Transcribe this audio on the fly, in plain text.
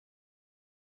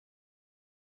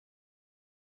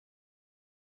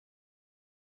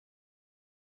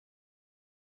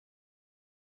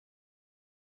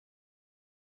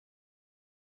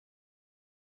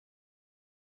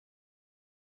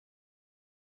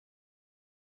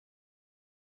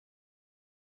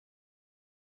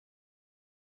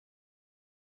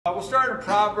We'll start in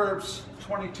Proverbs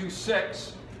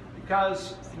 22:6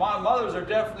 because mothers are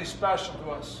definitely special to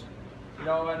us,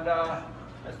 and I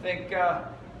think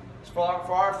for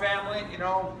our family,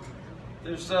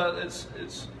 there's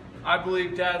I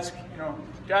believe dads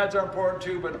are important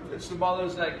too, but it's the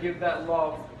mothers that give that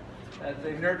love, that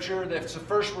they nurture. It's the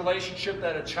first relationship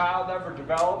that a child ever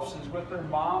develops is with their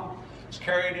mom. It's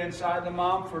carried inside the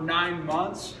mom for 9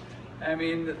 months. I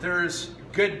mean, there's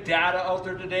good data out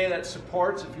there today that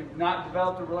supports if you've not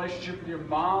developed a relationship with your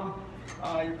mom,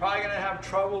 you're probably going to have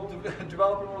trouble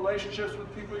developing relationships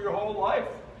with people your whole life.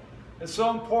 It's so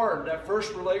important, that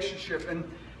first relationship,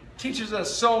 and teaches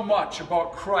us so much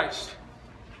about Christ.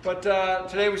 But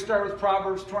today we start with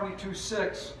Proverbs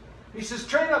 22:6. He says,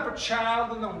 "Train up a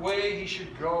child in the way he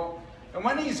should go, and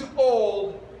when he's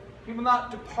old, he will not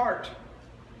depart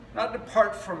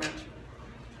from it."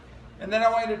 And then I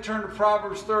want you to turn to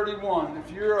Proverbs 31.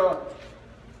 If you're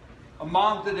a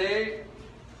mom today,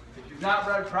 if you've not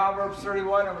read Proverbs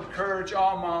 31, I would encourage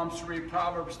all moms to read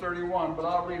Proverbs 31. But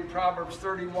I'll read Proverbs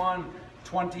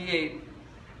 31:28.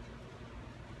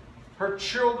 "Her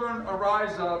children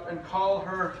arise up and call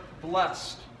her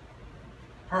blessed.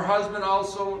 Her husband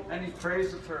also, and he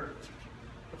praiseth her."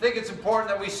 I think it's important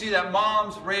that we see that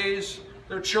moms raise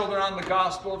their children on the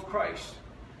gospel of Christ.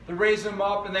 They raise them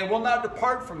up and they will not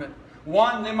depart from it.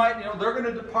 One, they might, they're going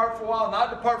to depart for a while,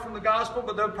 not depart from the gospel,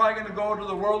 but they're probably going to go to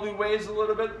the worldly ways a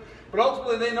little bit. But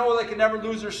ultimately, they know they can never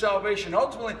lose their salvation.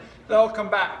 Ultimately, they'll come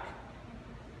back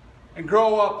and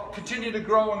grow up, continue to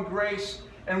grow in grace.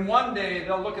 And one day,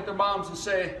 they'll look at their moms and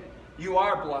say, "You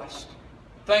are blessed.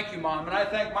 Thank you, Mom." And I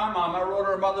thank my mom. I wrote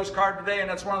her a mother's card today, and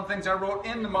that's one of the things I wrote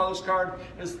in the mother's card,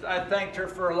 is I thanked her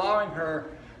for allowing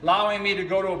me to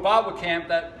go to a Bible camp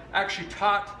that actually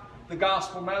taught the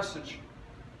gospel message,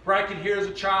 where I could hear as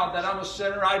a child that I'm a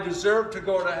sinner, I deserve to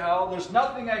go to hell, there's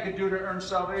nothing I could do to earn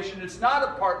salvation. It's not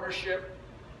a partnership,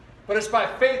 but it's by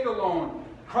faith alone.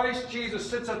 Christ Jesus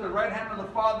sits at the right hand of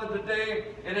the Father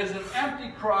today. It is an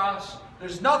empty cross.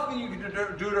 There's nothing you can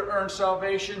do to earn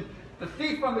salvation. The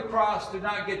thief on the cross did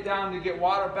not get down to get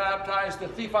water baptized. The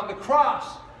thief on the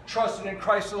cross trusted in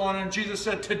Christ alone, and Jesus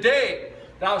said, "Today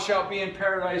thou shalt be in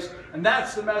paradise." And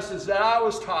that's the message that I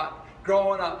was taught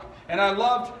growing up. And I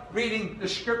loved reading the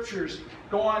scriptures,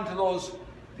 going to those,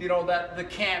 the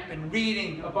camp and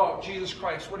reading about Jesus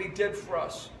Christ, what he did for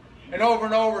us. And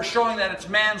over, showing that it's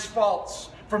man's faults.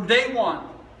 From day one,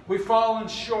 we've fallen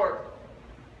short.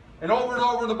 And over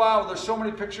in the Bible, there's so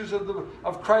many pictures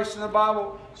of Christ in the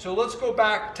Bible. So let's go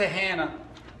back to Hannah.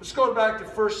 Let's go back to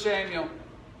 1 Samuel.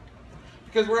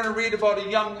 Because we're going to read about a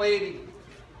young lady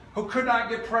who could not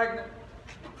get pregnant.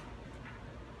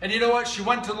 And you know what? She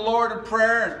went to the Lord in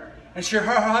prayer, and her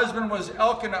husband was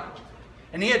Elkanah.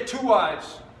 And he had 2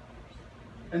 wives.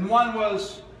 And one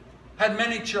had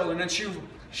many children, and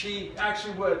she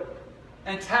actually would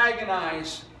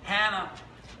antagonize Hannah.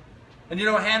 And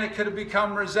Hannah could have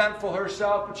become resentful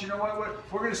herself, but you know what?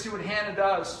 We're going to see what Hannah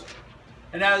does.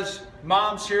 And as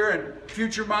moms here and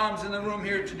future moms in the room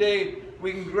here today,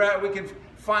 we can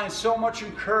find so much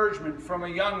encouragement from a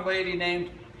young lady named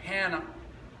Hannah.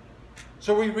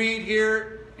 So we read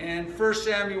here in 1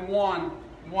 Samuel 1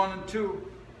 and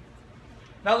 2.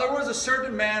 "Now there was a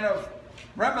certain man of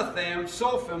Ramathaim,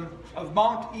 Sophim, of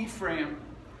Mount Ephraim,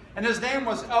 and his name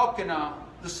was Elkanah,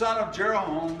 the son of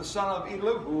Jeroham, the son of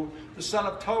Elihu, the son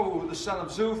of Tohu, the son of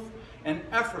Zuph, an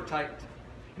Ephratite.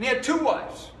 And he had 2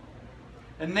 wives.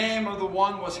 The name of the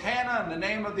one was Hannah, and the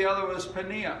name of the other was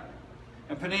Peninnah.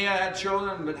 And Peninnah had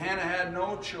children, but Hannah had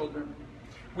no children."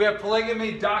 We have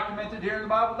polygamy documented here in the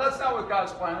Bible. That's not what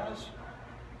God's plan was.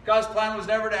 God's plan was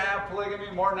never to have polygamy,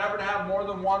 never to have more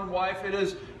than one wife. It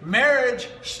is marriage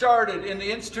started in the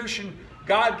institution.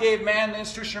 God gave man the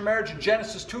institution of marriage in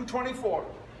Genesis 2:24.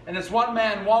 And it's one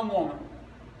man, one woman.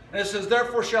 And it says,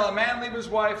 "Therefore shall a man leave his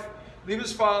wife, leave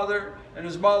his father and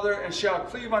his mother, and shall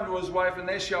cleave unto his wife, and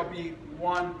they shall be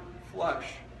one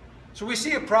flesh." So we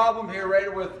see a problem here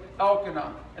right with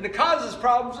Elkanah. And it causes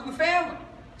problems in the family.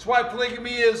 That's why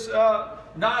polygamy is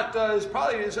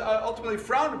ultimately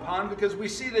frowned upon, because we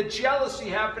see the jealousy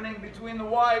happening between the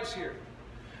wives here.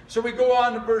 So we go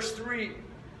on to verse 3.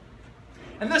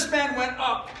 "And this man went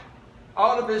up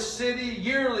out of his city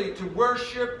yearly to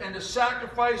worship and to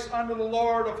sacrifice unto the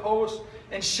Lord of hosts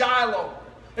in Shiloh."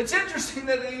 It's interesting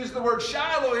that they use the word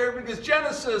Shiloh here, because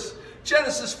Genesis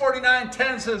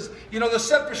 49:10 says, "The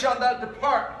scepter shall not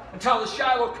depart until the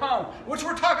Shiloh come," which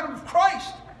we're talking of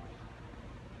Christ.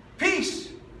 Peace.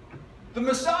 The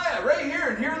Messiah, right here.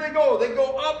 And here they go. They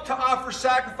go up to offer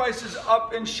sacrifices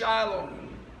up in Shiloh.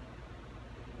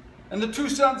 "And the 2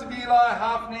 sons of Eli,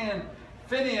 Hophni and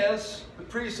Phinehas, the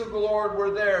priests of the Lord,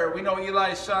 were there. We know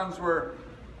Eli's sons were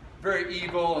very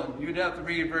evil, and you'd have to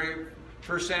read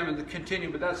 1 Samuel to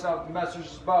continue, but that's not what the message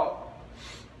is about.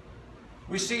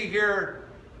 We see here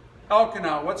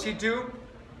Elkanah. What's he do?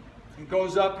 He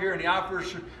goes up here and he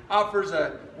offers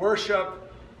a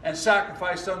worship and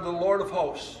sacrifice unto the Lord of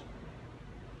hosts,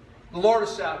 the Lord of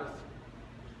Sabbath.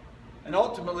 And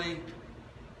ultimately,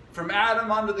 from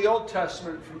Adam unto the Old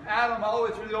Testament, from Adam all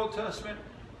the way through the Old Testament,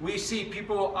 we see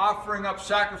people offering up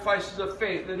sacrifices of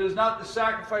faith. It is not the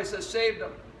sacrifice that saved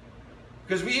them.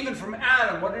 Because even from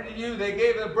Adam, what did he do? They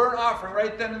gave a burnt offering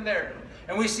right then and there.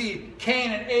 And we see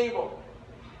Cain and Abel.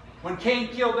 When Cain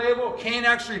killed Abel, Cain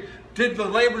actually did the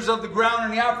labors of the ground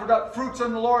and he offered up fruits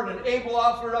unto the Lord. And Abel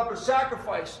offered up a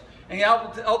sacrifice. And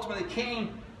ultimately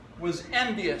Cain was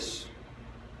envious.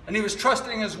 And he was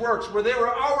trusting his works, where they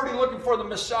were already looking for the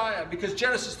Messiah. Because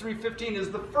Genesis 3:15 is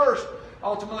the first.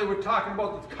 Ultimately, we're talking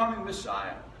about the coming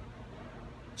Messiah.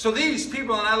 So these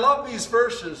people, and I love these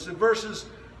verses,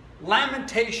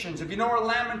 Lamentations. If you know where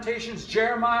Lamentations,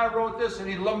 Jeremiah wrote this, and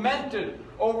he lamented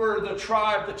over the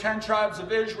 10 tribes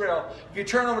of Israel. If you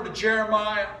turn over to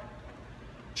Jeremiah,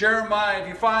 if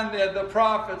you find the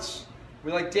prophets,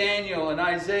 we like Daniel and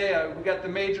Isaiah. We got the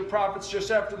major prophets just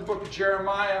after the book of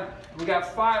Jeremiah. We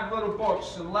got 5 little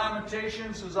books. And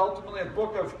Lamentations is ultimately a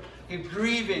book of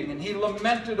grieving. And he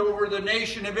lamented over the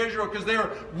nation of Israel because they were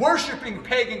worshiping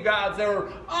pagan gods. They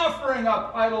were offering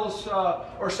up idols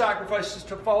or sacrifices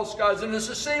to false gods. And it's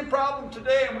the same problem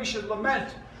today. And we should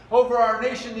lament over our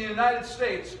nation, the United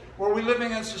States, where we're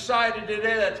living in a society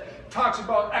today that talks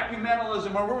about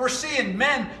ecumenicalism, where we're seeing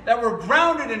men that were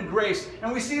grounded in grace,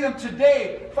 and we see them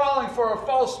today falling for a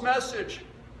false message.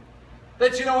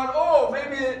 That, you know what, oh,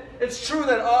 maybe it's true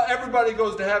that everybody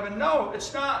goes to heaven. No,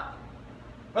 it's not.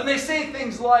 When they say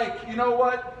things like, you know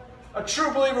what, a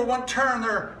true believer won't turn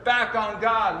their back on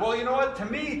God. Well, you know what, to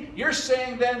me, you're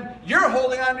saying then you're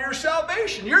holding on to your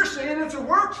salvation. You're saying it's a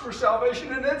works for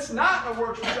salvation, and it's not a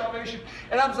works for salvation.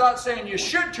 And I'm not saying you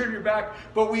should turn your back,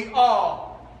 but we all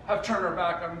have turned our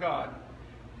back on God.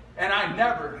 And I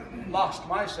never lost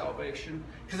my salvation,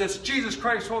 because it's Jesus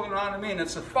Christ holding on to me, and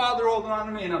it's the Father holding on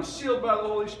to me, and I'm sealed by the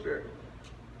Holy Spirit.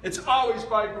 It's always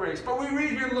by grace. But we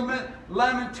read here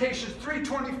Lamentations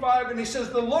 3:25, and he says,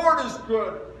 the Lord is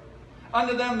good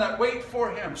unto them that wait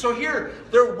for him. So here,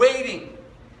 they're waiting.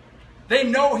 They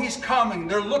know he's coming.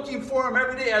 They're looking for him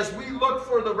every day. As we look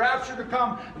for the rapture to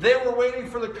come, they were waiting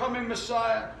for the coming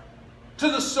Messiah. To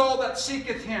the soul that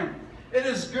seeketh him, it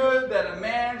is good that a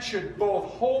man should both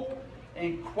hope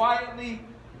and quietly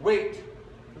wait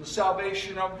for the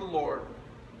salvation of the Lord.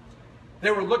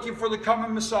 They were looking for the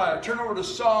coming Messiah. Turn over to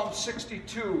Psalm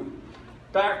 62.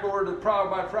 Back over to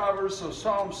by Proverbs, so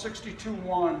Psalm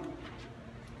 62:1.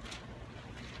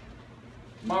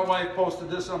 My wife posted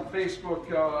this on Facebook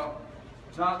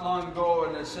not long ago,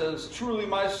 and it says, truly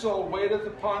my soul waiteth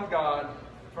upon God,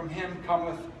 from him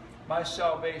cometh my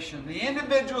salvation. The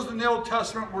individuals in the Old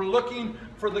Testament were looking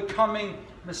for the coming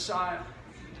Messiah.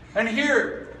 And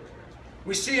here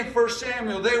we see in 1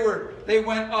 Samuel they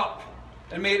went up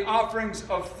and made offerings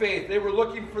of faith. They were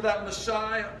looking for that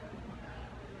Messiah.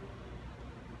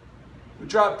 We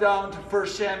drop down to 1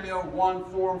 Samuel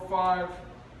 1:4-5.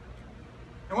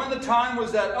 And when the time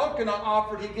was that Elkanah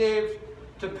offered, he gave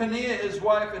to Peninnah his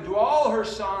wife and to all her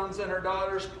sons and her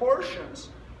daughters portions.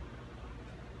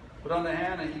 But unto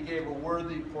Hannah he gave a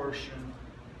worthy portion,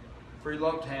 for he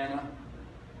loved Hannah.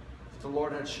 The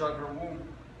Lord had shut her womb.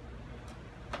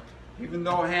 Even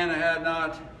though Hannah had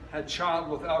not had child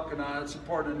with Elkanah, it's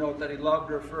important to note that he loved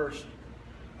her first.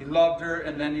 He loved her,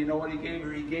 and then you know what he gave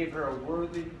her? He gave her a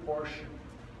worthy portion.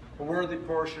 A worthy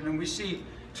portion. And we see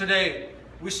today,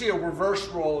 we see a reverse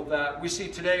role of that. We see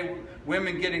today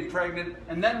women getting pregnant,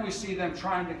 and then we see them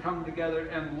trying to come together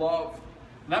and love.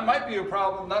 And that might be a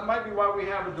problem. That might be why we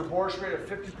have a divorce rate of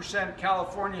 50%,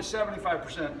 California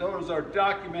 75%. Those are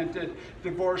documented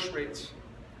divorce rates.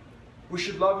 We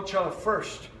should love each other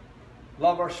first.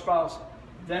 Love our spouse,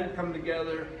 then come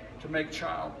together to make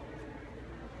child.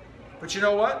 But you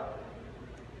know what?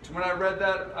 When I read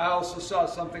that, I also saw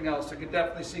something else. I could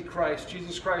definitely see Christ.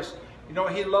 Jesus Christ, you know,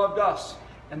 he loved us,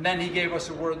 and then he gave us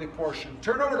a worthy portion.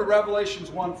 Turn over to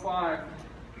Revelations 1:5.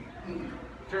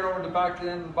 Turn over to back to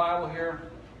the end of the Bible here.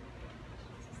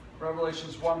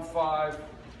 Revelations 1:5.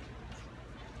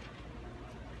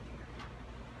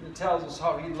 It tells us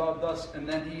how he loved us, and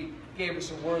then he gave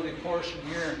us a worthy portion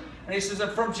here. And he says,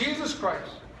 and from Jesus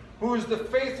Christ, who is the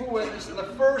faithful witness and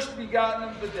the first begotten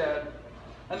of the dead,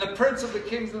 and the prince of the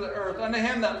kings of the earth, unto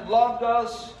him that loved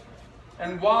us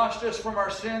and washed us from our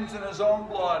sins in his own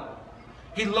blood.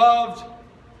 He loved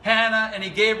Hannah, and he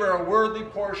gave her a worthy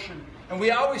portion. And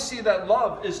we always see that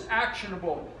love is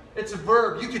actionable. It's a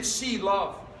verb. You could see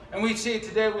love. And we see it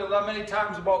today. We love many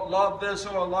times about love this,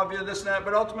 oh, I love you, this and that.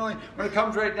 But ultimately, when it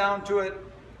comes right down to it,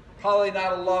 probably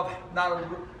not a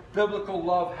biblical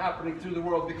love happening through the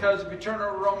world. Because if you turn to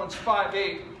Romans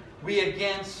 5:8, we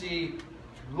again see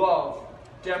love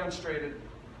demonstrated.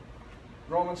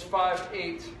 Romans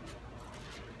 5:8.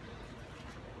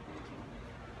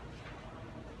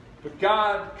 But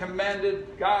God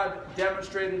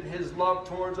demonstrated his love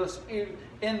towards us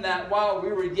in that while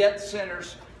we were yet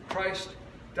sinners, Christ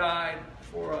died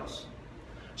for us.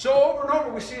 So over and over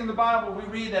we see in the Bible, we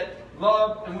read that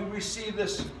love and we receive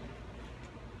this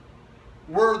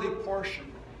worthy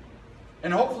portion.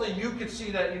 And hopefully you could see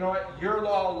that, you know what, you're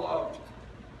all loved.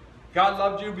 God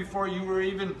loved you before you were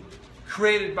even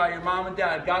created by your mom and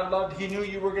dad. God loved, he knew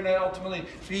you were going to ultimately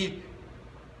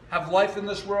have life in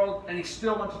this world, and he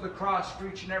still went to the cross for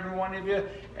each and every one of you,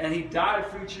 and he died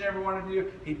for each and every one of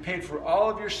you. He paid for all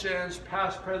of your sins,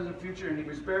 past, present, future, and he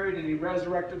was buried, and he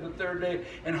resurrected the third day,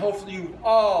 and hopefully you've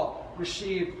all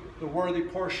received the worthy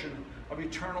portion of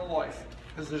eternal life,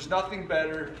 because there's nothing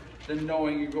better than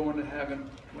knowing you're going to heaven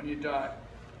when you die.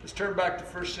 Let's turn back to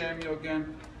 1 Samuel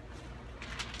again.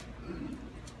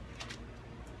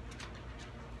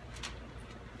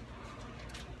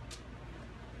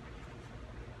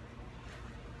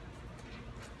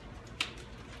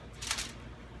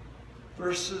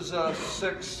 Verses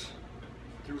 6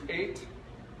 through 8.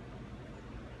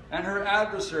 And her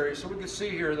adversary, so we can see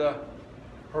here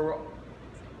her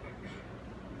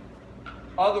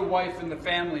other wife in the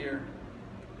family here.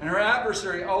 And her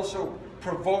adversary also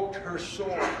provoked her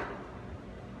sore,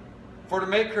 for to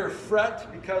make her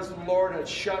fret, because the Lord had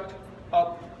shut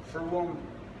up her womb.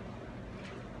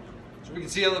 So we can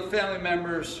see other family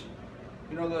members,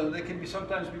 you know, they can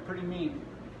sometimes be pretty mean.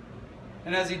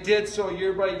 And as he did so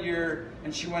year by year,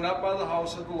 and she went up by the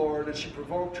house of the Lord, and she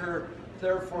provoked her,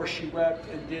 therefore she wept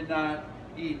and did not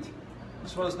eat.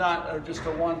 This was not just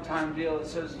a one-time deal. It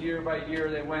says year by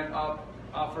year they went up,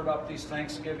 offered up these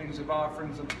thanksgivings of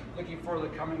offerings, and looking for the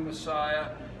coming Messiah.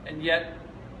 And yet,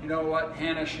 you know what,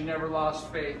 Hannah, she never lost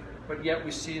faith. But yet we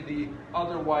see the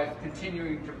other wife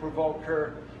continuing to provoke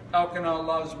her. Elkanah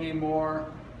loves me more,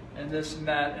 and this and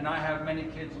that, and I have many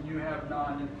kids and you have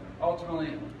none. And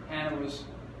ultimately, Hannah was,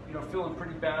 you know, feeling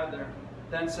pretty bad there.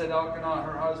 Then said Elkanah,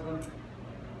 her husband,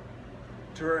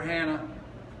 to her Hannah,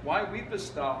 why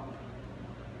weepest thou?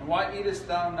 And why eatest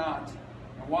thou not?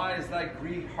 And why is thy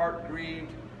heart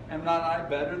grieved? Am not I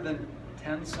better than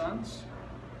 10 sons?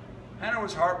 Hannah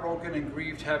was heartbroken and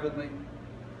grieved heavily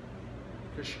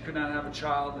because she could not have a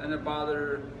child, and it bothered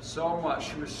her so much.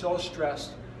 She was so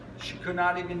stressed, she could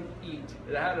not even eat.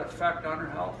 It had an effect on her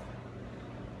health.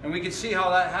 And we can see how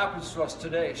that happens to us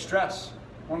today. Stress,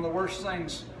 one of the worst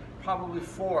things probably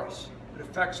for us. It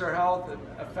affects our health, it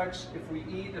affects if we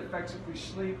eat, it affects if we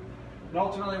sleep. And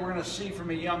ultimately we're going to see from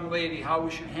a young lady how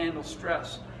we should handle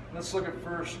stress. Let's look at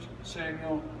 1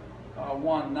 Samuel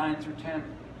 1, 9 through 10.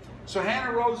 So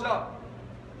Hannah rose up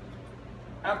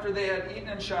after they had eaten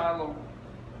in Shiloh,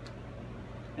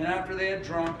 and after they had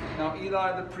drunk. Now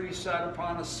Eli the priest sat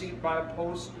upon a seat by a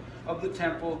post of the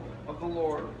temple of the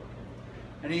Lord.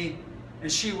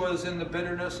 And she was in the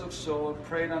bitterness of soul, and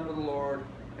prayed unto the Lord,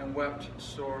 and wept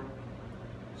sore.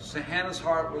 So Hannah's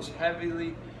heart was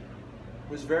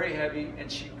very heavy,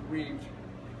 and she grieved.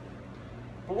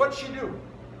 But what did she do?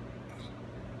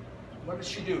 What did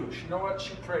she do? You know what?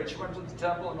 She prayed. She went to the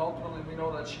temple, and ultimately we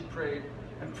know that she prayed,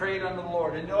 and prayed unto the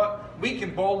Lord. And you know what? We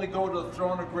can boldly go to the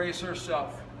throne of grace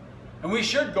ourselves. And we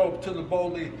should go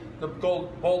boldly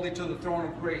to the throne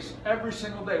of grace every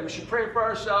single day. We should pray for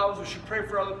ourselves. We should pray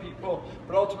for other people.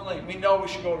 But ultimately, we know we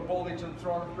should go boldly to the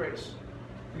throne of grace.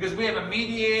 Because we have a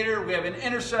mediator, we have an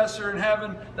intercessor in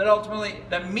heaven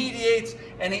that mediates,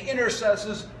 and he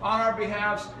intercesses on our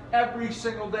behalf every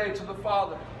single day to the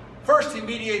Father. First, he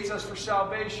mediates us for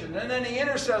salvation. And then he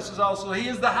intercesses also. He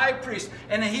is the high priest.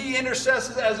 And he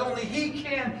intercesses as only he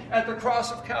can at the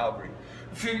cross of Calvary.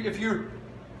 If you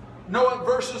know what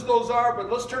verses those are,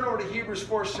 but let's turn over to Hebrews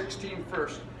 4:16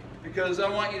 first, because I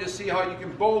want you to see how you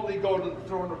can boldly go to the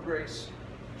throne of grace.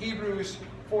 Hebrews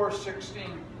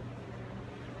 4:16.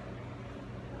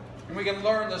 And we can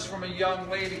learn this from a young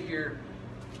lady here.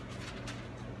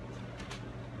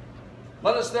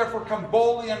 Let us therefore come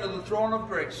boldly unto the throne of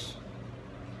grace.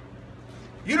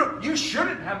 You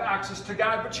shouldn't have access to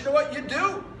God, but you know what? You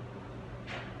do.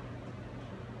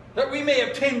 That we may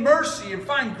obtain mercy and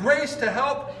find grace to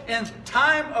help in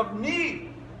time of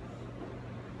need.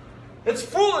 It's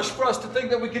foolish for us to think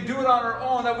that we can do it on our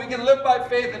own, that we can live by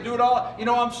faith and do it all. You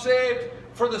know, I'm saved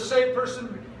for the saved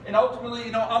person. and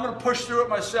ultimately, I'm going to push through it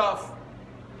myself.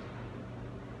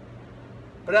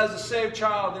 But as a saved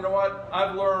child, you know what?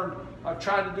 I've learned, I've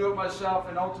tried to do it myself,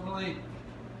 and ultimately,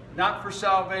 not for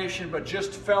salvation, but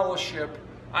just fellowship.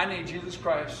 I need Jesus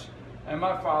Christ and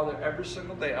my Father every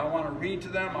single day. I want to read to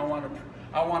them. I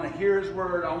want to hear His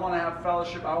Word. I want to have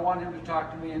fellowship. I want Him to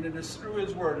talk to me, and it is through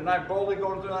His Word. And I boldly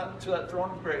go to that throne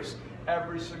of grace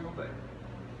every single day.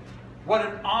 What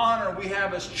an honor we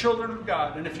have as children of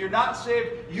God. And if you're not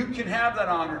saved, you can have that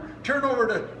honor. Turn over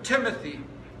to Timothy,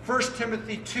 1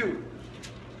 Timothy 2,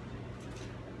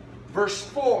 verse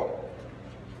 4.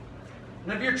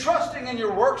 And if you're trusting in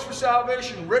your works for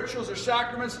salvation, rituals or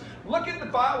sacraments, look at the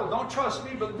Bible. Don't trust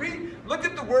me, but look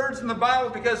at the words in the Bible,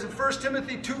 because in 1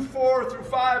 Timothy 2:4 through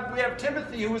 5, we have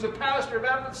Timothy, who was a pastor of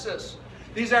Ephesus.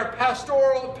 These are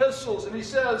pastoral epistles, and he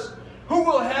says, who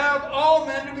will have all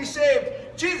men to be saved.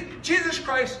 Jesus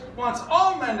Christ wants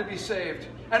all men to be saved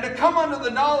and to come under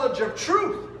the knowledge of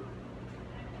truth.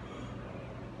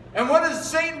 And what does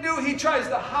Satan do? He tries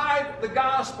to hide the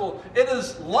gospel. It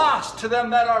is lost to them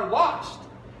that are lost.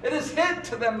 It is hid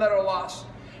to them that are lost.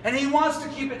 And he wants to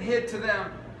keep it hid to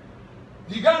them.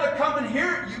 You got to come and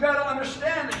hear it. You got to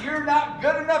understand that you're not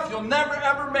good enough. You'll never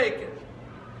ever make it.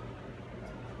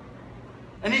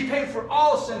 And he paid for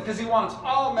all sin because he wants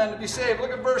all men to be saved. Look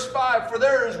at verse 5. For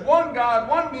there is one God,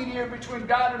 one mediator between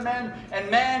God and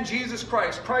man, Jesus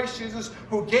Christ. Christ Jesus,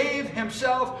 who gave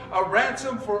himself a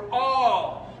ransom for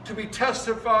all, to be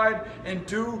testified in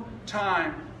due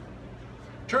time.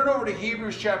 Turn over to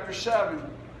Hebrews chapter 7.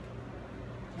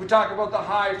 We talk about the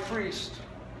high priest.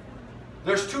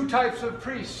 There's two types of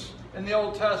priests in the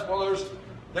Old Testament. Well,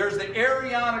 there's the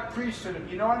Aaronic priesthood.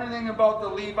 If you know anything about the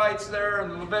Levites there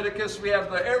in Leviticus, we have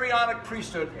the Aaronic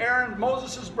priesthood. Aaron,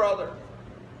 Moses' brother.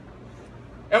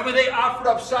 And when they offered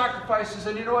up sacrifices,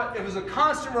 and you know what? It was a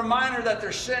constant reminder that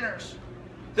they're sinners.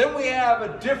 Then we have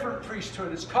a different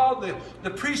priesthood. It's called the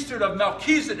priesthood of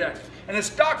Melchizedek. And it's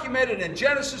documented in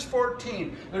Genesis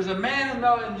 14. There's a man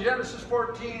in Genesis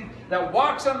 14 that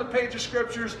walks on the page of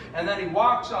Scriptures, and then he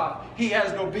walks off. He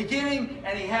has no beginning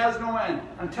and he has no end.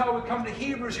 Until we come to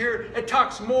Hebrews here, it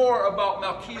talks more about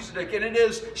Melchizedek. And it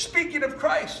is speaking of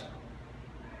Christ.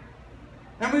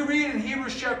 And we read in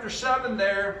Hebrews chapter 7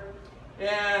 there,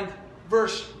 and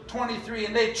verse 23,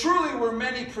 and they truly were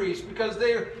many priests, because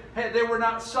they were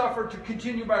not suffered to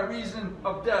continue by reason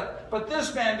of death. But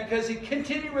this man, because he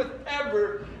continueth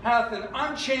ever, hath an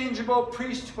unchangeable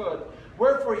priesthood.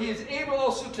 Wherefore he is able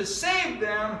also to save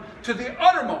them to the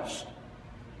uttermost.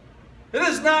 It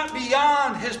is not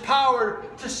beyond his power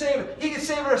to save. He can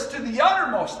save us to the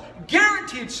uttermost.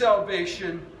 Guaranteed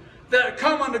salvation that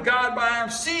come unto God by him,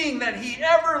 seeing that he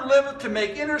ever liveth to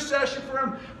make intercession for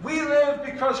him. We live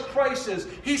because Christ is.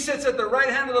 He sits at the right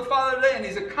hand of the Father today, and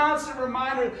he's a constant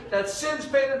reminder that sin's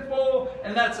paid in full,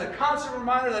 and that's a constant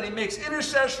reminder that he makes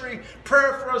intercessory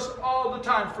prayer for us all the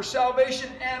time, for salvation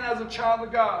and as a child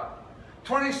of God.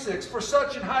 26, for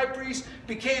such an high priest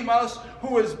became us,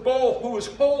 who is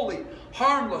holy,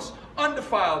 harmless,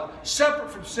 undefiled, separate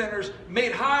from sinners,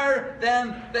 made higher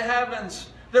than the heavens.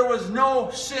 There was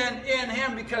no sin in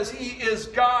him, because he is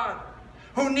God,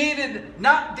 who needed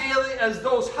not daily as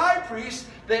those high priests,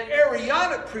 the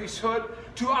Aaronic priesthood,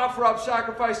 to offer up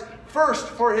sacrifice first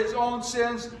for his own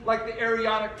sins, like the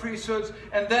Aaronic priesthoods,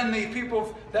 and then the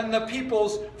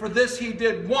people's. For this he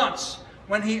did once,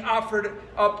 when he offered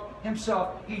up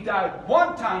himself. He died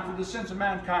one time for the sins of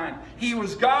mankind. He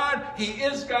was God, he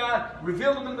is God,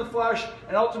 revealed him in the flesh,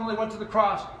 and ultimately went to the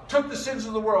cross, took the sins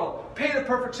of the world, paid a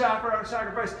perfect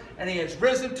sacrifice, and he has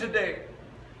risen today.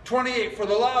 28, for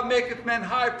the law maketh men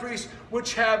high priests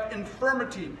which have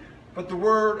infirmity, but the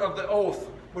word of the oath,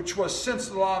 which was since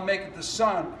the law, maketh the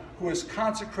Son, who is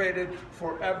consecrated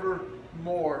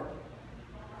forevermore.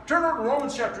 Turn over to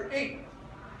Romans chapter 8.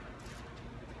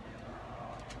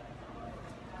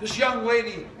 This young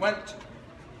lady went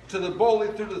boldly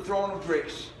through the throne of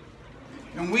grace.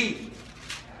 And we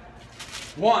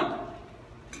won.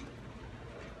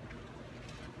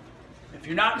 If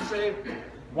you're not saved,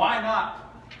 why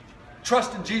not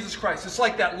trust in Jesus Christ? It's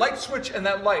like that light switch and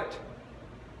that light.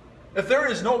 If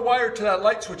there is no wire to that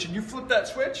light switch and you flip that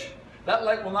switch, that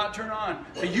light will not turn on.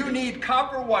 But you need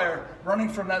copper wire running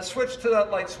from that switch to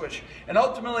that light switch. And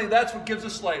ultimately, that's what gives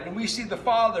us light. And we see the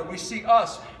Father, we see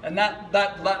us, and that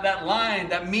line,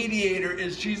 that mediator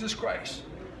is Jesus Christ.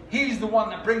 He's the one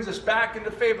that brings us back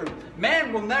into favor.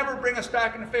 Man will never bring us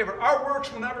back into favor. Our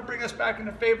works will never bring us back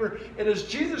into favor. It is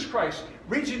Jesus Christ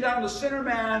reaching down to sinner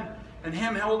man and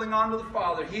him holding on to the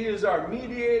Father. He is our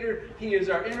mediator. He is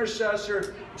our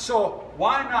intercessor. So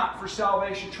why not, for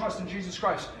salvation, trust in Jesus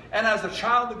Christ? And as a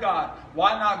child of God,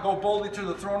 why not go boldly to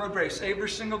the throne of grace every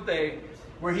single day,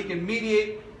 where he can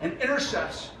mediate and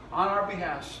intercess on our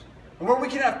behalf, and where we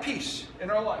can have peace in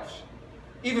our lives,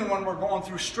 even when we're going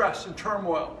through stress and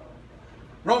turmoil.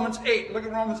 Romans 8, look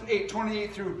at Romans 8,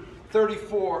 28 through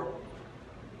 34.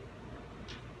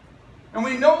 And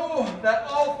we know that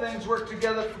all things work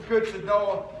together for good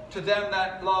to them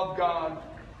that love God,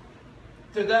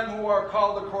 to them who are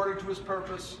called according to his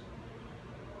purpose.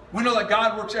 We know that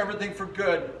God works everything for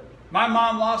good. My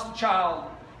mom lost a child.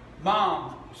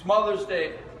 Mom, it's Mother's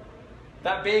Day.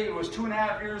 That baby was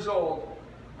 2.5 years old.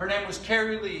 Her name was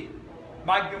Carrie Lee.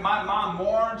 My mom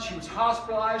mourned. She was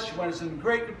hospitalized. She went into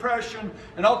Great Depression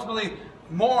and ultimately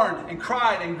mourned and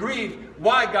cried and grieved.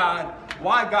 Why, God?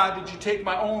 Why, God, did you take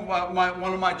one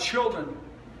of my children?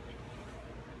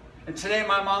 And today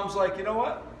my mom's like, you know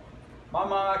what? My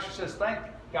mom actually says, thank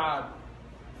God.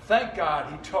 Thank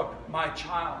God he took my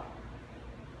child.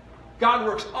 God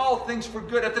works all things for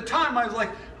good. At the time I was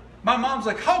like, my mom's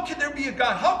like, how can there be a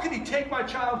God? How can he take my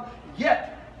child?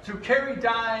 Yet, through Carrie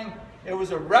dying, it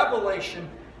was a revelation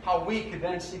how we could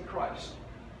then see Christ.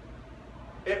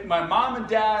 My mom and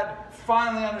dad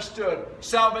finally understood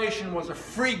salvation was a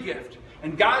free gift.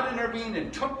 And God intervened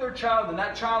and took their child, and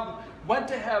that child went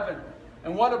to heaven.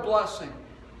 And what a blessing.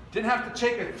 Didn't have to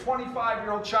take a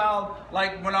 25-year-old child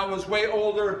like when I was way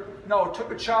older. No,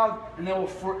 took a child, and they will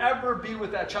forever be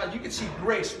with that child. You can see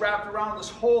grace wrapped around this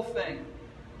whole thing.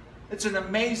 It's an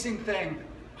amazing thing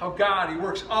how God, he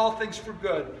works all things for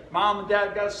good. Mom and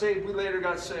dad got saved. We later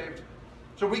got saved.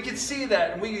 So we can see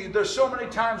that. And there's so many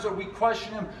times that we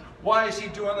question him. Why is he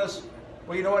doing this?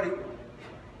 Well, you know what?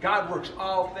 God works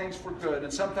all things for good.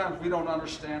 And sometimes we don't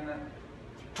understand that.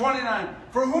 29.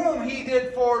 For whom he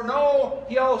did foreknow,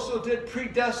 he also did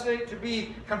predestinate to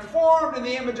be conformed in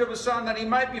the image of his Son, that he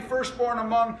might be firstborn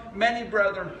among many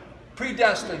brethren.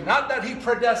 Predestined. Not that he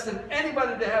predestined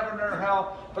anybody to heaven or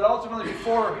hell, but ultimately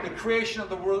before the creation of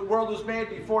the world was made,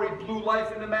 before he blew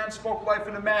life into man, spoke life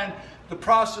into man, the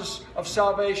process of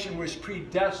salvation was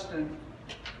predestined.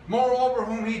 Moreover,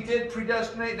 whom he did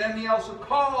predestinate, them he also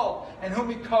called. And whom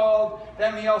he called,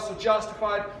 them he also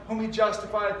justified. Whom he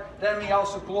justified, them he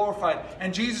also glorified.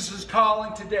 And Jesus is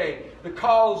calling today. The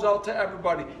call is out to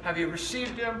everybody. Have you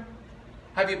received him?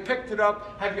 Have you picked it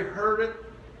up? Have you heard it?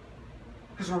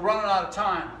 Because we're running out of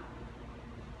time.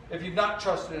 If you've not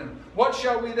trusted him. What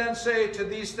shall we then say to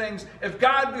these things? If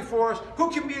God be for us, who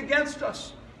can be against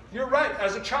us? You're right.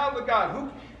 As a child of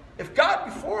God, if God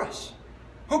be for us,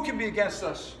 who can be against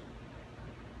us?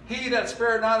 He that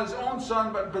spared not his own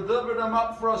Son, but delivered him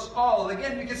up for us all. And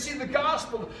again, you can see the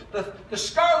gospel. The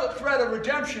scarlet thread of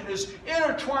redemption is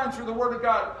intertwined through the Word of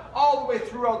God, all the way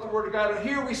throughout the Word of God. And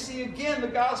here we see again the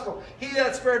gospel. He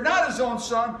that spared not his own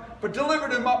Son, but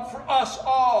delivered him up for us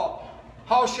all.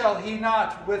 How shall he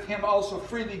not with him also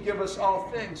freely give us all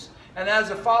things? And as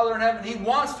a Father in heaven, he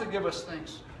wants to give us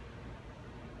things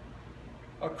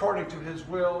according to his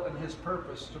will and his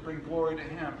purpose, to bring glory to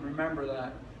him. Remember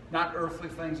that. Not earthly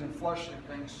things and fleshly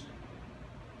things.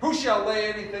 Who shall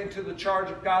lay anything to the charge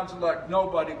of God's elect?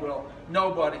 Nobody will.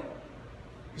 Nobody.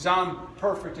 Because I'm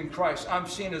perfect in Christ. I'm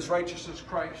seen as righteous as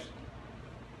Christ.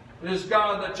 It is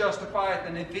God that justifieth,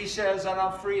 and if he says that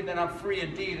I'm free, then I'm free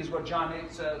indeed, is what John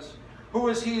 8 says. Who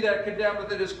is he that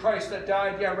condemneth? It is Christ that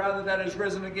died, yea, rather that is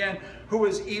risen again, who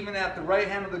is even at the right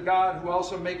hand of the God, who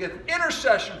also maketh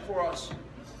intercession for us.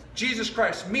 Jesus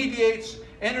Christ mediates,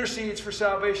 intercedes for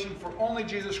salvation, for only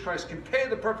Jesus Christ can pay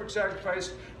the perfect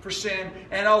sacrifice for sin,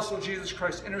 and also Jesus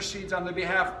Christ intercedes on the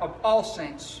behalf of all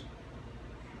saints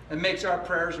and makes our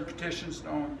prayers and petitions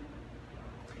known.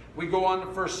 We go on to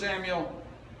 1 Samuel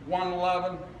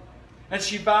 1:11. And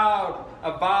she vowed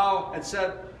a vow and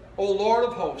said, O Lord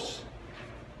of hosts.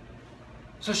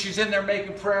 So she's in there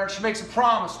making prayer. She makes a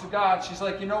promise to God. She's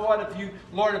like, you know what?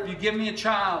 Lord, if you give me a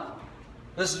child,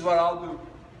 this is what I'll do.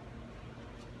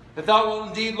 If thou wilt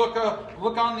indeed look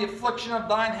on the affliction of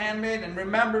thine handmaid, and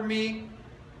remember me,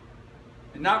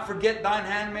 and not forget thine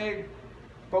handmaid,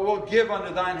 but will give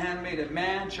unto thine handmaid a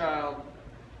man-child,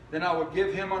 then I will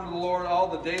give him unto the Lord all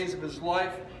the days of his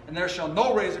life, and there shall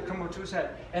no razor come unto his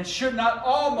head. And should not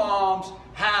all moms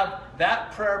have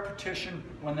that prayer petition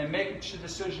when they make a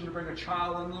decision to bring a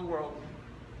child into the world?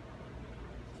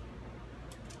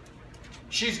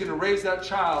 She's going to raise that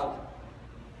child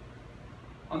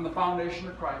on the foundation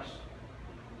of Christ.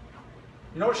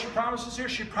 You know what she promises here?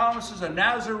 She promises a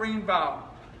Nazarene vow.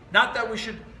 Not that we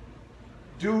should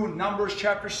do Numbers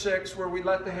chapter 6 where we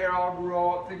let the hair all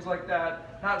grow out, things like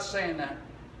that. Not saying that.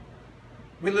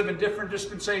 We live in different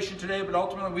dispensation today, but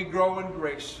ultimately we grow in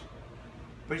grace.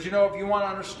 But you know, if you want to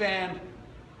understand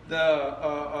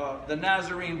the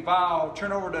Nazarene vow,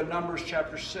 turn over to Numbers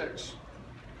chapter 6.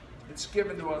 It's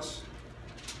given to us.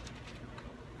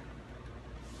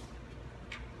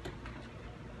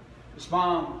 This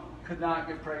mom could not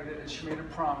get pregnant, and she made a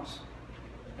promise.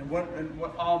 And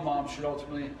what all moms should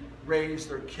ultimately raise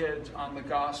their kids on the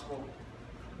gospel.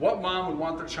 What mom would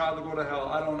want their child to go to hell?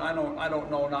 I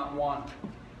don't know, not one.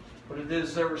 But it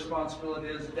is their responsibility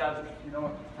as a dad, you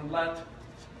know, and let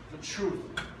the truth,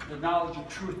 the knowledge of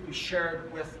truth be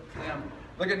shared with them.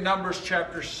 Look at Numbers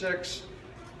chapter 6,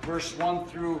 verse 1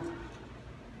 through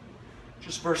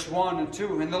just verse 1 and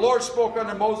 2. And the Lord spoke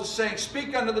unto Moses, saying,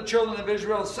 Speak unto the children of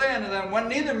Israel, say unto them, When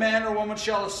neither man nor woman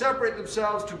shall separate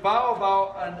themselves to vow a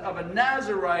vow of a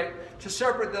Nazarite, to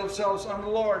separate themselves unto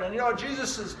the Lord. And you know,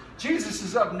 Jesus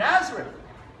is of Nazareth.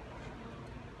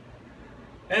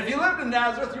 And if you lived in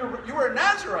Nazareth, you were a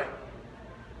Nazarite.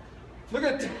 Look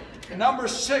at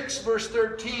Numbers 6, verse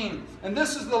 13. And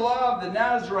this is the law of the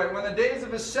Nazarite. When the days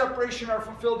of his separation are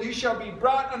fulfilled, he shall be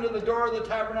brought unto the door of the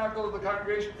tabernacle of the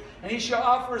congregation, and he shall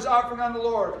offer his offering unto the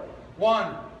Lord.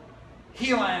 1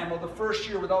 he-lamb of the first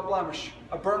year without blemish,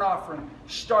 a burnt offering,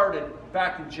 started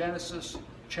back in Genesis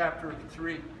chapter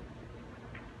 3.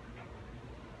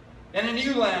 And an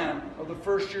ewe-lamb of the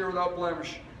first year without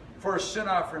blemish, for a sin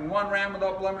offering, 1 ram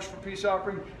without blemish for peace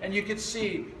offering. And you can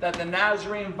see that the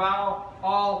Nazarene vow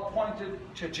all pointed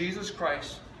to Jesus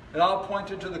Christ. It all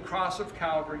pointed to the cross of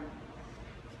Calvary.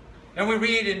 And we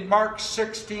read in Mark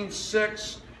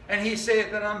 16:6, And he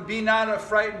saith unto them, Be not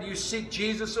affrighted, you seek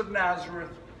Jesus of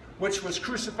Nazareth, which was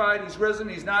crucified. He's risen,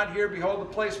 he's not here. Behold the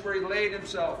place where he laid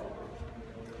himself.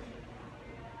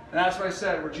 And that's what I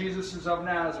said, where Jesus is of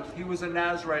Nazareth. He was a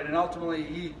Nazarite, and ultimately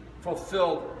he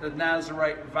fulfilled the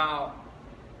Nazarite vow.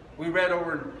 We read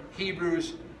over in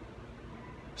Hebrews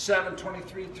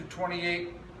 7:23 through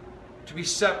 28, to be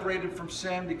separated from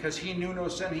sin because he knew no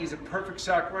sin. He's a perfect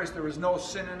sacrifice. There was no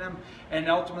sin in him. And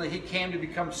ultimately he came to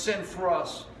become sin for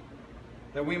us,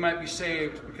 that we might be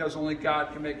saved, because only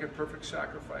God can make a perfect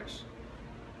sacrifice.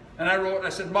 And I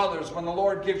said, mothers, when the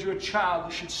Lord gives you a child,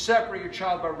 you should separate your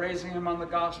child by raising him on the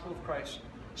gospel of Christ.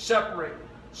 Separate.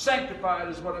 Sanctified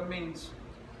is what it means.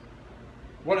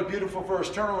 What a beautiful verse.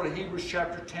 Turn over to Hebrews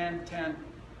chapter 10:10.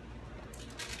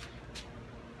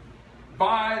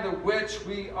 By the which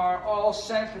we are all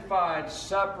sanctified,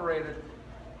 separated,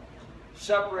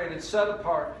 set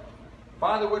apart.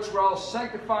 By the which we're all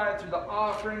sanctified through the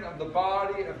offering of the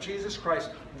body of Jesus Christ,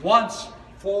 once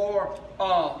for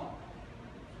all.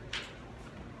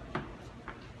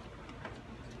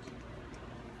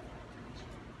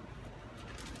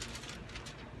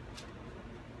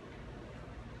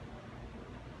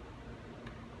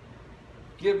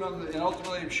 Given him, and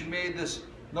ultimately, if she made this,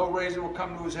 no razor will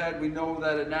come to his head. We know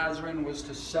that a Nazarene was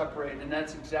to separate, and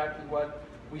that's exactly what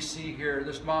we see here.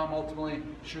 This mom, ultimately,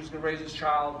 she was going to raise his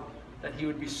child, that he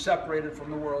would be separated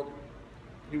from the world.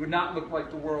 He would not look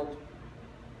like the world.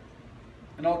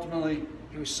 And ultimately,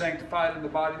 he was sanctified in the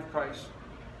body of Christ.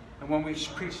 And when we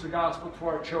preach the gospel to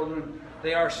our children,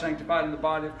 they are sanctified in the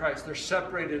body of Christ. They're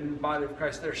separated in the body of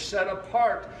Christ. They're set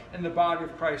apart in the body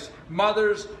of Christ.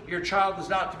 Mothers, your child is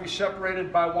not to be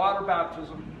separated by water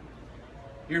baptism.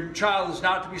 Your child is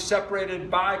not to be separated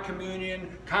by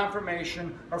communion,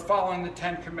 confirmation, or following the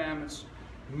 10 Commandments.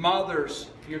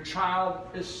 Mothers, your child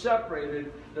is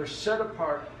separated. They're set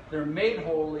apart. They're made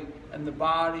holy in the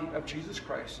body of Jesus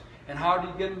Christ. And how do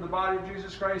you get in the body of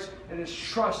Jesus Christ? It is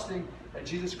trusting that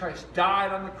Jesus Christ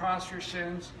died on the cross for your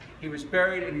sins. He was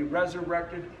buried and he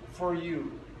resurrected for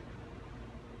you.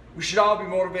 We should all be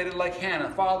motivated like Hannah,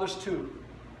 fathers too,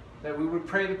 that we would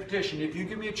pray the petition. If you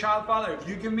give me a child, Father, if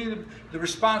you give me the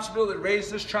responsibility to raise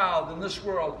this child in this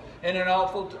world, in an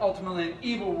ultimately an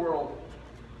evil world,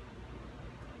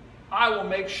 I will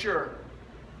make sure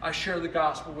I share the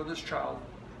gospel with this child.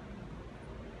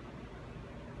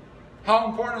 How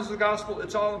important is the gospel?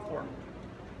 It's all important.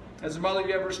 As a mother,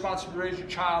 you have a responsibility to raise your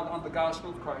child on the gospel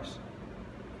of Christ.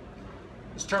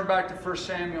 Let's turn back to 1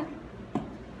 Samuel.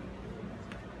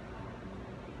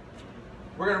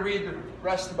 We're going to read the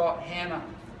rest about Hannah.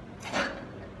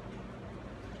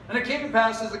 And it came to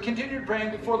pass, as they continued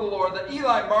praying before the Lord, that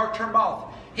Eli marked her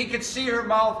mouth. He could see her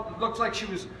mouth. It looked like she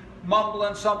was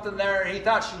mumbling something there. He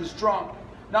thought she was drunk.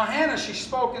 Now Hannah, she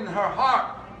spoke in her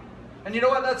heart. And you know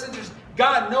what? That's interesting.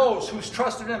 God knows who's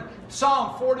trusted him.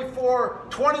 Psalm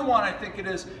 44:21, I think it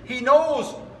is. He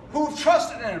knows who've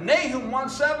trusted in him. Nahum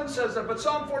 1:7 says that. But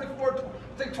Psalm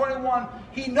 44:21,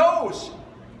 he knows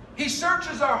He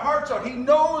searches our hearts out. He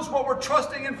knows what we're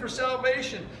trusting in for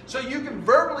salvation. So you can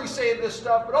verbally say this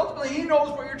stuff, but ultimately He knows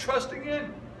what you're trusting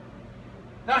in.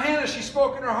 Now Hannah, she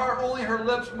spoke in her heart, only her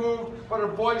lips moved, but her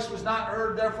voice was not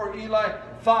heard. Therefore Eli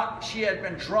thought she had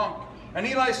been drunk. And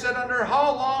Eli said unto her,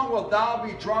 How long wilt thou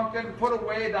be drunken? Put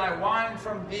away thy wine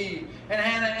from thee. And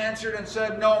Hannah answered and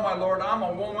said, No, my Lord, I'm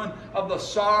a woman of the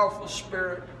sorrowful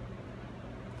spirit.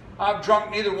 I've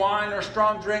drunk neither wine nor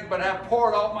strong drink, but have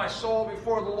poured out my soul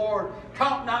before the Lord.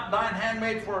 Count not thine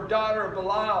handmaid for a daughter of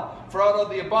Belial, for out of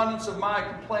the abundance of my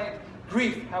complaint,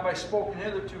 grief have I spoken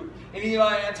hitherto. And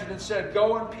Eli answered and said,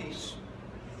 Go in peace.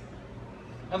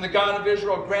 And the God of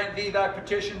Israel grant thee thy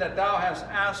petition that thou hast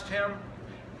asked him.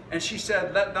 And she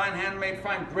said, Let thine handmaid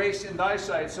find grace in thy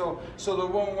sight. So the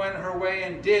woman went her way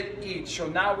and did eat. So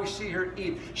now we see her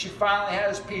eat. She finally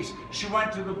has peace. She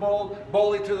went to the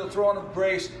boldly to the throne of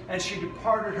grace, and she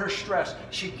departed her stress.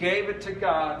 She gave it to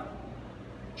God.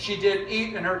 She did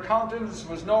eat, and her countenance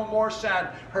was no more sad.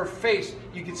 Her face,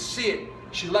 you could see it.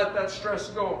 She let that stress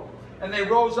go. And they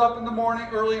rose up in the morning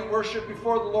early and worshipped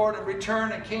before the Lord, and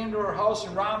returned and came to her house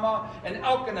in Ramah. And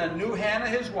Elkanah knew Hannah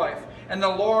his wife, and the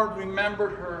Lord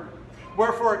remembered her.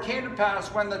 Wherefore it came to pass,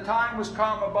 when the time was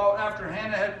come about after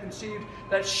Hannah had conceived,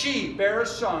 that she bare a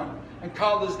son, and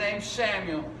called his name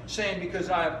Samuel, saying, Because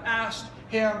I have asked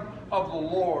him of the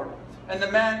Lord. And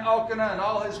the man Elkanah and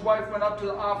all his wife went up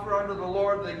to offer unto the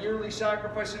Lord the yearly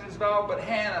sacrifice in his vow, but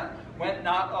Hannah went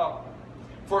not up.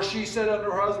 For she said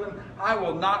unto her husband, I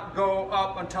will not go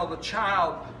up until the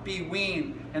child be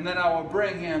weaned, and then I will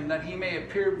bring him, that he may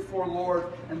appear before the Lord,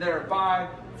 and there abide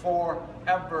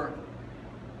forever.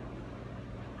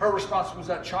 Her response was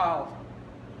that child.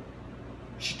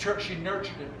 She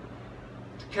nurtured it,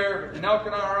 took care of it. And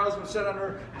Elkanah her husband said unto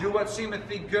her, Do what seemeth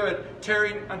thee good,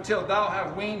 tarry until thou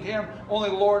have weaned him. Only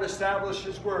the Lord established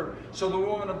his word. So the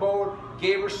woman abode,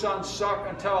 gave her son suck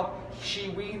until she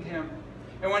weaned him.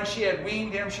 And when she had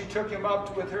weaned him, she took him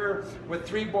up with her with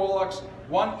 3 bullocks,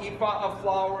 1 ephah of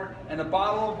flour, and a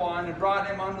bottle of wine, and brought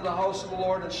him unto the house of the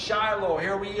Lord at Shiloh.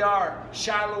 Here we are,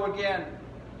 Shiloh again.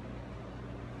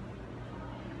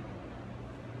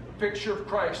 Picture of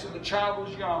Christ. And the child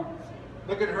was young.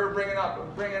 Look at her bringing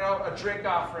out a drink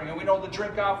offering. And we know the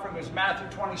drink offering is Matthew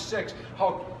 26.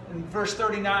 How in verse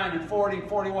 39 and 40 and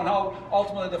 41, how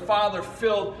ultimately the Father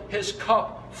filled his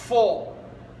cup full.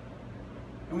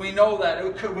 And we know that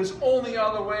it was only the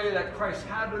other way that Christ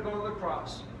had to go to the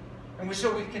cross. And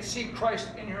so we can see Christ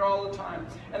in here all the time.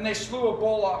 And they slew a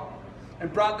bullock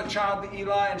and brought the child to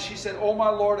Eli. And she said, O my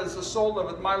Lord, as the soul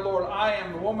liveth, my Lord, I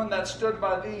am the woman that stood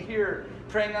by thee here,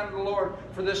 praying unto the Lord.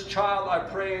 For this child I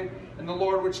prayed, and the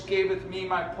Lord which gaveth me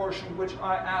my portion, which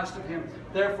I asked of him.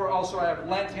 Therefore also I have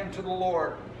lent him to the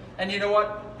Lord. And you know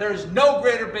what? There's no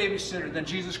greater babysitter than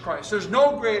Jesus Christ. There's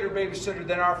no greater babysitter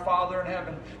than our Father in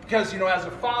heaven. Because, as a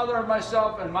father of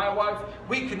myself and my wife,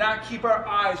 we could not keep our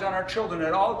eyes on our children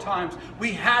at all times.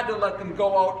 We had to let them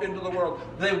go out into the world.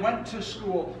 They went to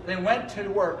school. They went to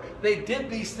work. They did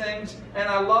these things. And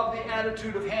I love the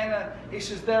attitude of Hannah. He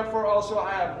says, Therefore also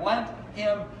I have lent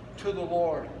him to the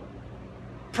Lord.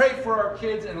 Pray for our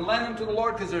kids and lend them to the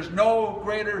Lord, because there's no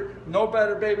better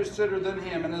babysitter than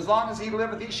him. And as long as he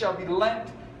liveth, he shall be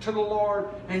lent to the Lord,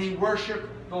 and he worshiped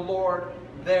the Lord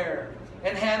there.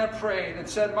 And Hannah prayed and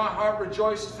said, My heart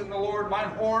rejoiceth in the Lord, mine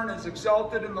horn is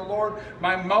exalted in the Lord,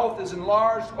 my mouth is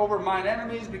enlarged over mine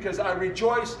enemies, because I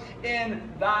rejoice in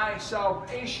thy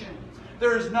salvation.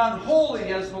 There is none holy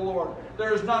as the Lord.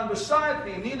 There is none beside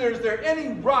thee, neither is there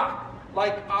any rock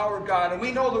like our God. And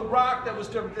we know the rock that was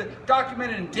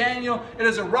documented in Daniel, it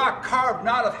is a rock carved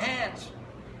not of hands.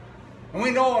 And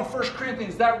we know in 1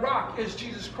 Corinthians that rock is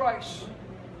Jesus Christ.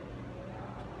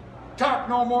 Talk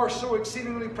no more so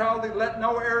exceedingly proudly, let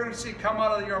no arrogancy come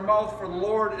out of your mouth, for the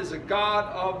Lord is a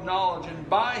God of knowledge, and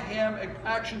by him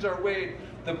actions are weighed.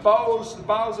 The bows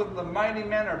of the mighty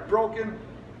men are broken,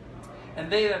 and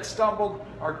they that stumbled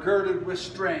are girded with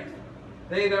strength.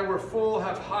 They that were full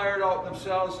have hired out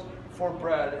themselves for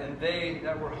bread, and they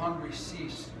that were hungry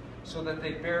ceased, so that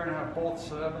they bear and have both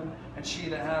 7, and she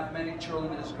that hath many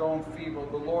children is grown feeble.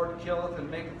 The Lord killeth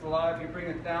and maketh alive, he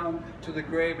bringeth down to the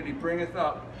grave, and he bringeth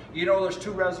up. There's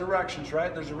 2 resurrections,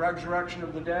 right? There's a resurrection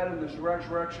of the dead, and there's a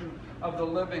resurrection of the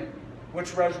living.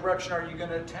 Which resurrection are you going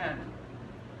to attend?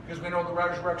 Because we know the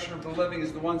resurrection of the living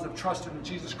is the ones that trusted in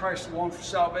Jesus Christ alone for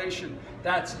salvation.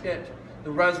 That's it.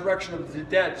 The resurrection of the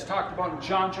dead is talked about in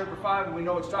John chapter 5, and we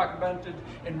know it's talked about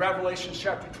in Revelation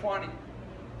chapter 20.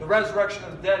 The resurrection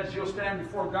of the dead is you'll stand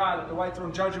before God at the white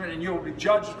throne judgment, and you will be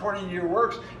judged according to your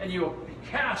works, and you will be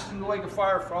cast into the lake of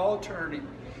fire for all eternity,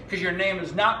 because your name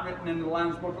is not written in the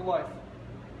Lamb's book of life.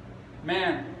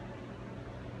 Man,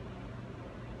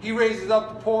 He raises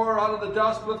up the poor out of the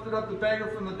dust, lifted up the beggar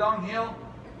from the dunghill.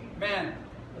 Man,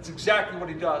 that's exactly what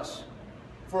he does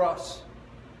for us.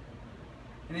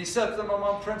 And he sets them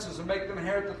among princes and make them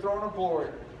inherit the throne of glory.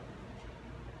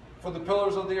 For the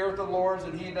pillars of the earth are the Lord's,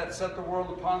 and he that set the world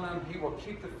upon them, he will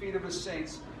keep the feet of his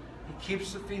saints. He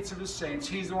keeps the feet of his saints.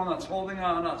 He's the one that's holding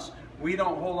on us. We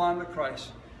don't hold on to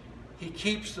Christ. He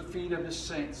keeps the feet of his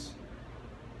saints.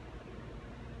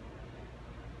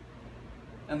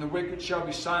 And the wicked shall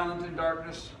be silent in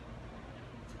darkness.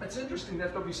 It's interesting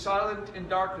that they'll be silent in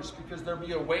darkness because there'll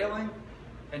be a wailing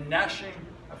and gnashing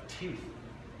of teeth.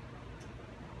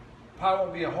 Probably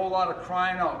won't be a whole lot of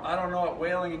crying out. I don't know what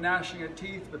wailing and gnashing of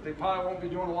teeth, but they probably won't be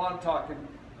doing a lot of talking.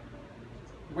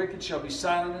 The wicked shall be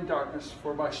silent in darkness,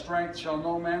 for by strength shall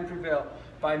no man prevail.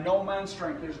 By no man's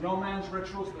strength. There's no man's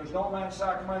rituals. There's no man's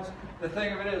sacraments. The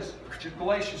thing of it is,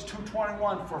 Galatians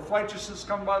 2:21, for if righteousness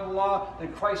come by the law,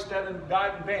 then Christ died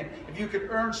in vain. If you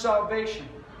could earn salvation,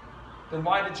 then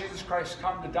why did Jesus Christ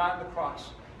come to die on the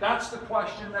cross? That's the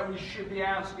question that we should be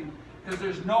asking, because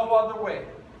there's no other way.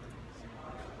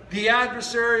 The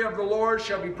adversary of the Lord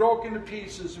shall be broken to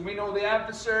pieces. And we know the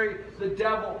adversary, the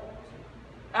devil,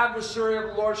 adversary of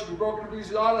the Lord shall be broken to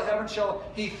pieces. Out of heaven shall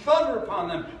he thunder upon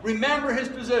them. Remember his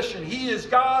position. He is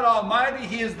God Almighty.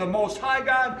 He is the Most High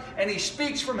God. And he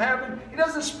speaks from heaven. He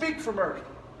doesn't speak from earth.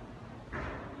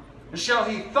 And shall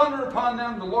he thunder upon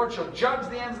them. The Lord shall judge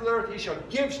the ends of the earth. He shall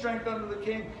give strength unto the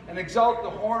king and exalt the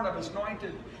horn of his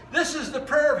anointed. This is the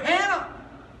prayer of Hannah,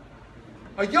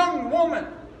 a young woman.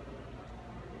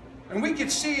 And we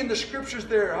could see in the scriptures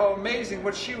there how amazing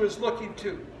what she was looking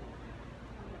to.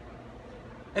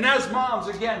 And as moms,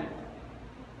 again,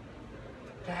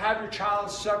 to have your child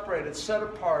separated, set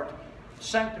apart,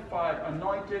 sanctified,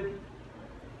 anointed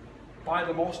by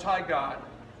the Most High God,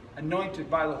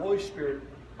 anointed by the Holy Spirit,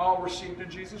 all received in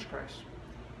Jesus Christ.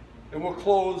 And we'll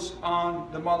close on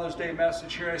the Mother's Day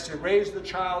message here. I say, raise the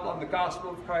child on the gospel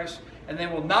of Christ, and they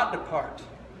will not depart,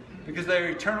 because they are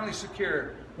eternally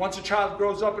secure. Once a child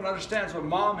grows up and understands what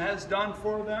mom has done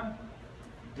for them,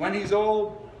 when he's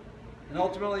old, and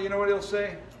ultimately, you know what he'll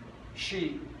say?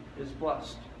 She is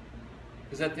blessed.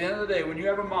 Because at the end of the day, when you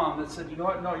have a mom that said, you know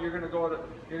what? No, you're going to go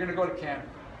to camp.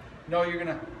 No,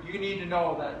 you need to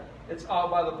know that it's all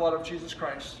by the blood of Jesus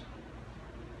Christ.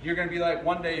 You're going to be like,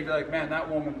 one day you'll be like, man, that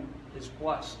woman is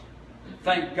blessed.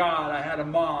 Thank God I had a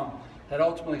mom that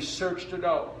ultimately searched it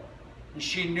out. And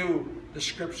she knew the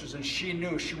scriptures, and she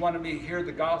knew she wanted me to hear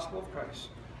the gospel of Christ.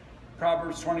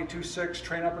 Proverbs 22:6,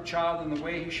 train up a child in the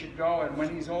way he should go, and when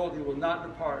he's old, he will not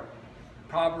depart.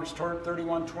 Proverbs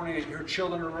 31:28, your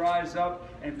children will rise up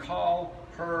and call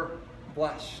her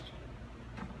blessed.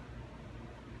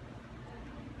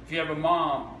 If you have a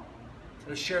mom that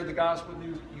has shared the gospel with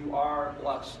you, you are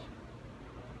blessed.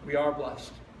 We are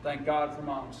blessed. Thank God for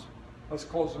moms. Let's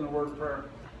close in a word of prayer.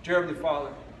 Dear Heavenly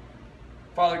Father,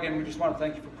 Father, again, we just want to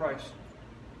thank you for Christ.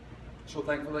 So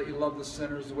thankful that you love the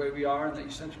sinners the way we are, and that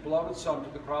you sent your beloved Son to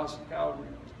the cross of Calvary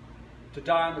to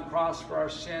die on the cross for our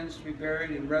sins, to be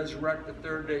buried and resurrect the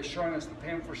third day, showing us the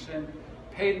payment for sin,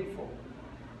 paid in full.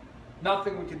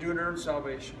 Nothing we can do to earn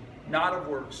salvation, not of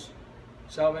works.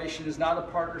 Salvation is not a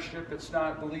partnership. It's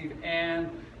not believe and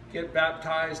get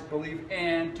baptized, believe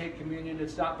and take communion.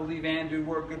 It's not believe and do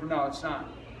work good. No, it's not.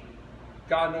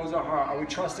 God knows our heart. Are we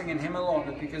trusting in Him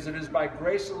alone? Because it is by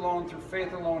grace alone, through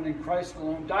faith alone, in Christ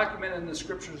alone, documented in the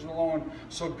Scriptures alone,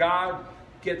 so God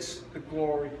gets the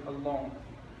glory alone.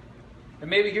 And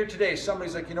maybe here today,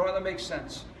 somebody's like, you know what, that makes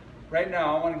sense. Right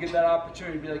now, I want to give that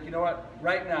opportunity to be like, you know what,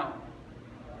 right now,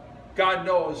 God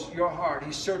knows your heart.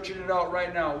 He's searching it out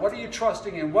right now. What are you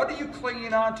trusting in? What are you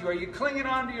clinging on to? Are you clinging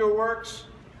on to your works?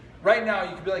 Right now,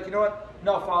 you could be like, you know what,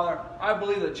 no, Father, I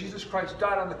believe that Jesus Christ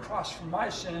died on the cross for my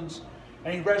sins,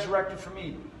 and He resurrected for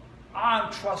me.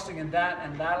 I'm trusting in that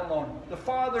and that alone. The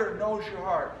Father knows your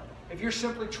heart. If you're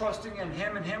simply trusting in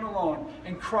Him and Him alone,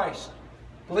 in Christ,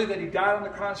 believe that He died on the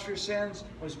cross for your sins,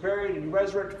 was buried, and He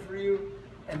resurrected for you,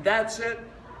 and that's it,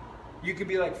 you can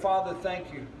be like, Father,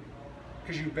 thank you,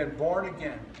 because you've been born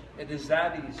again. It is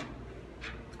that easy.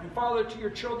 And Father, to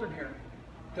your children here,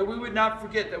 that we would not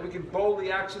forget that we can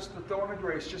boldly access the throne of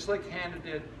grace, just like Hannah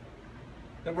did.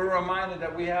 That we're reminded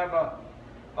that we have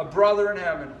a brother in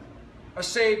heaven, a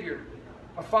Savior,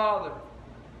 a Father,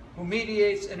 who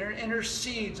mediates and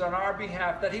intercedes on our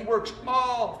behalf, that He works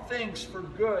all things for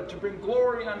good, to bring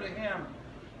glory unto Him.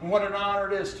 And what an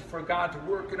honor it is for God to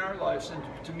work in our lives and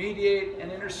to mediate and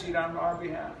intercede on our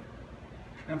behalf.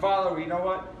 And Father, you know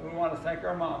what? We want to thank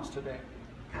our moms today.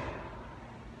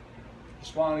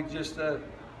 Just want to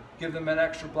give them an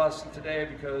extra blessing today,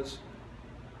 because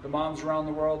the moms around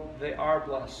the world, they are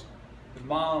blessed. The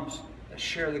moms that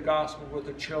share the gospel with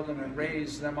their children and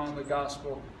raise them on the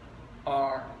gospel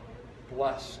are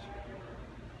blessed.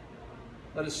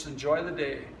 Let us enjoy the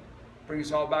day. Bring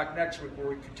us all back next week where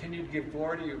we continue to give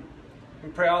glory to you. We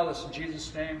pray all this in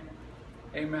Jesus' name.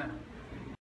 Amen.